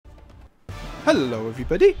Hello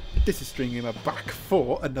everybody, this is String Gamer back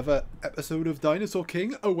for another episode of Dinosaur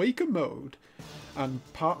King Awaken Mode. And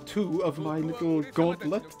part 2 of my little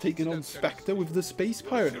gauntlet taking on Spectre with the space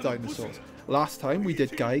pirate dinosaurs. Last time we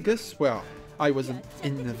did Gigas. Well, I wasn't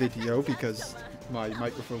in the video because my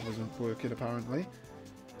microphone wasn't working apparently.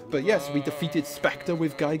 But yes, we defeated Spectre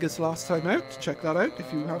with Gigas last time out. Check that out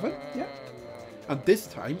if you haven't yet. And this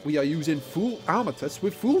time we are using Armatus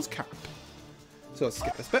with Foolscap. So let's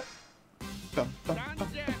skip this bit. Bum, bum, bum,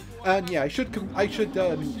 bum. And yeah, I should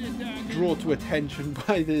draw to attention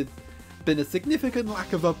why there's been a significant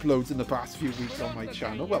lack of uploads in the past few weeks on my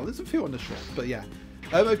channel. Well, there's a few on the short, but yeah.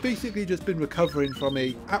 I've basically just been recovering from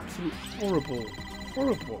a absolute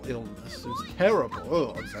horrible illness. It was terrible.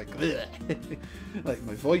 Oh, I was like, like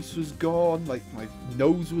my voice was gone, like my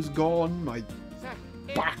nose was gone, my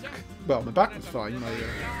back. Well, my back was fine. My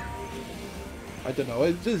I don't know.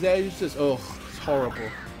 It's just oh, it's horrible.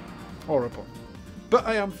 Horrible. But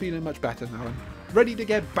I am feeling much better now. I'm ready to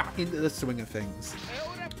get back into the swing of things.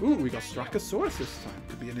 Ooh, we got Strachosaurus this time.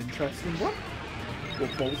 Could be an interesting one. We'll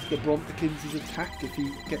bolster Brontikins' attack if he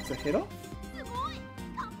gets a hit off.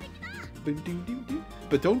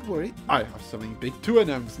 But don't worry, I have something big to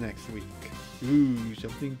announce next week. Ooh,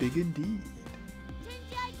 something big indeed.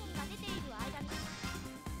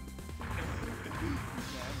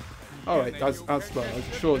 Alright, as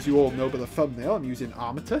sure as you all know by the thumbnail, I'm using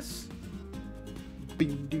Armatus.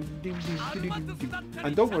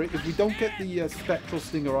 And don't worry, if we don't get the spectral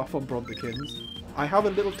stinger off on Brontikins, I have a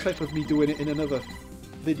little clip of me doing it in another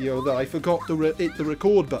video that I forgot to hit the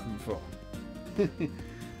record button for.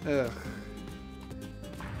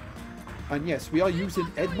 And yes, we are using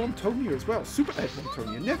Edmontonia as well, Super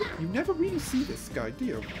Edmontonia. You never really see this guy, do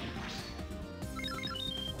you?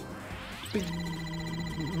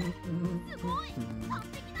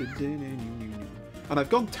 And I've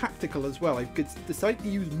gone tactical as well. I've decided to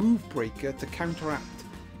use Move Breaker to counteract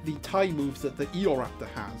the tie moves that the Eoraptor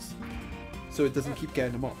has, so it doesn't keep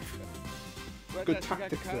getting them off. Good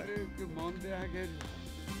tactics there.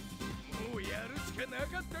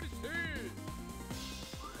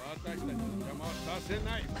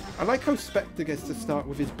 I like how Spectre gets to start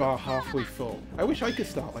with his bar halfway full. I wish I could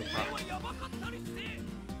start like that.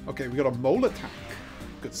 Okay, we got a mole attack.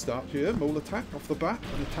 Good start here. Mole attack off the bat.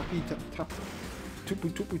 And a tappy tap.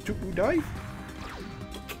 Tupu dive.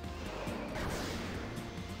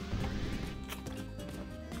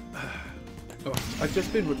 Oh, I've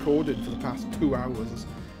just been recording for the past 2 hours.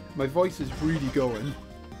 My voice is really going.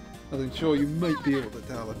 As I'm sure you might be able to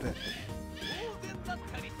tell a bit.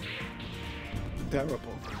 Terrible.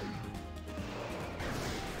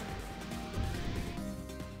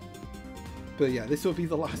 But yeah, this will be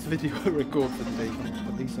the last video I record for the day.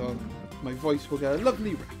 At least my voice will get a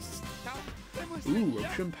lovely rest. Ooh,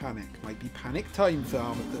 Ocean Panic. Might be panic time for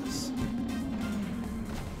Armatus.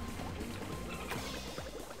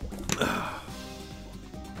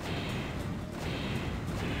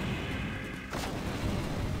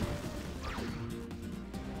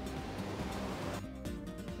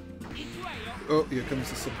 Oh, here comes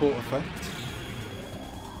the support effect.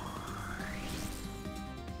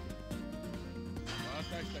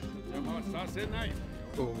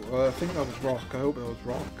 Oh, I think that was rock. I hope it was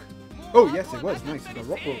rock. Oh, yes, it was. Nice. We got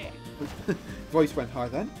rock roll. Voice went high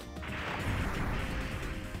then.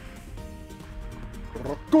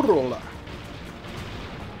 Rockorola.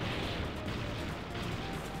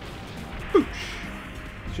 Boosh.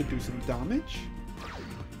 Should do some damage.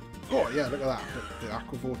 Oh, yeah, look at that. The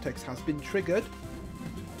Aqua Vortex has been triggered.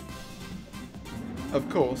 Of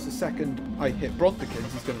course, the second I hit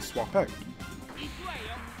Brontikins, he's going to swap out.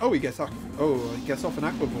 Oh, he gets off an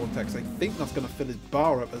Aqua Vortex. I think that's going to fill his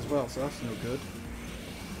bar up as well, so that's no good.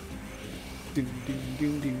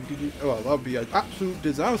 Oh, well, that would be an absolute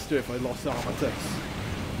disaster if I lost Armatus.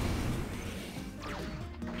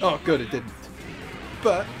 Oh, good, it didn't.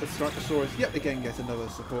 But the Strachosaurus yet again gets another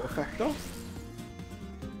support effect off.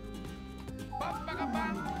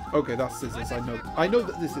 Okay, that's scissors. I know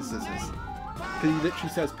that this is scissors. Because he literally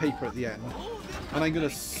says paper at the end. And I'm going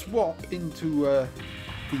to swap into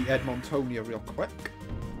the Edmontonia real quick.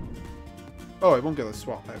 Oh, I won't get a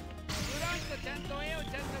swap out.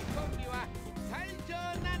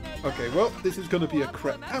 Okay, well, this is going to be a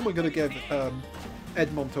crit. And we're going to give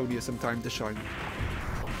Edmontonia some time to shine.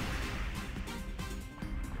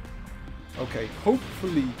 Okay,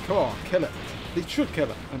 hopefully, come on, kill it. They should kill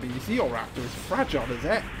it. I mean, this Eoraptor is fragile as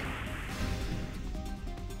heck.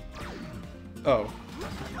 Oh.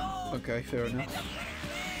 Okay, fair enough.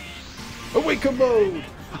 Awaken mode!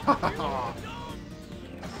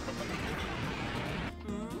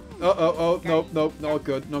 No, not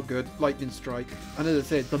good, not good. Lightning strike. And as I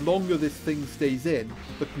said, the longer this thing stays in,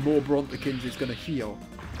 the more Brontikins is going to heal.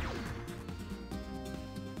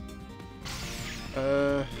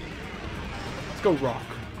 Let's go rock.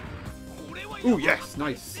 Ooh, yes,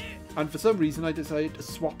 nice. And for some reason I decided to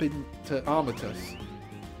swap into Armatus,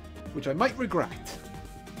 which I might regret.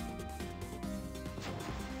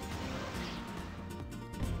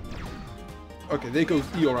 Okay, there goes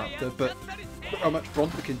Eoraptor, but look how much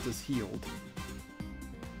Brontikins has healed.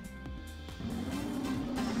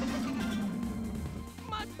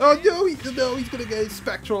 Oh no, he's gonna get his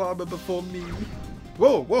spectral armor before me.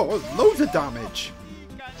 Whoa, loads of damage.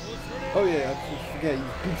 Oh yeah, I forget he's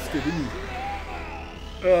boosted, isn't he?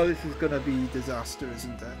 Oh, this is gonna be disaster,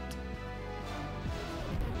 isn't it?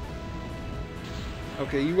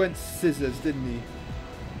 Okay, he went scissors, didn't he?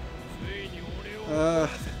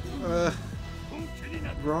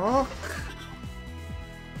 Rock?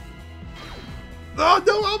 Oh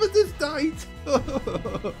no, Armatus died!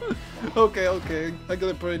 Okay. I'm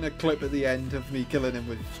gonna put in a clip at the end of me killing him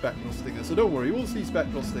with Spectral Stinger, so don't worry, we'll see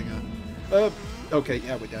Spectral Stinger. Okay,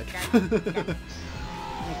 yeah, we're dead.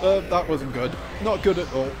 That wasn't good. Not good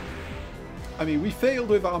at all. I mean, we failed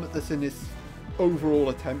with Armatus in this overall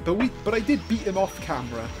attempt, but I did beat him off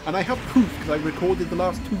camera, and I have proof because I recorded the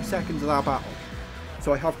last 2 seconds of that battle.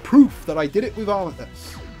 So I have proof that I did it with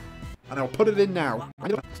Armatus. And I'll put it in now.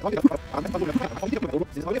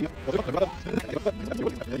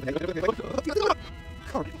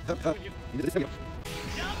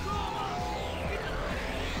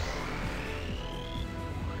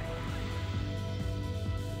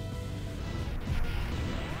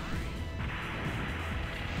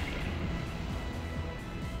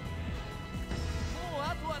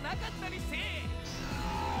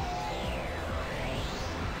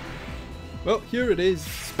 Well, here it is.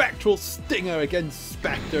 Spectral Stinger against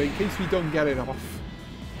Spectre, in case we don't get it off.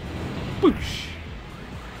 Boosh!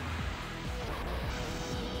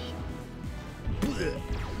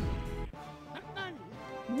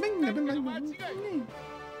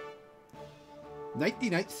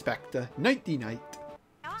 Nighty-night, Spectre. Nighty-night.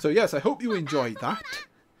 So yes, I hope you enjoyed that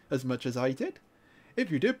as much as I did. If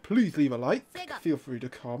you did, please leave a like. Feel free to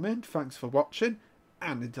comment. Thanks for watching.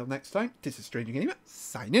 And until next time, this is Stranger Gamer,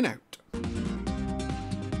 signing out.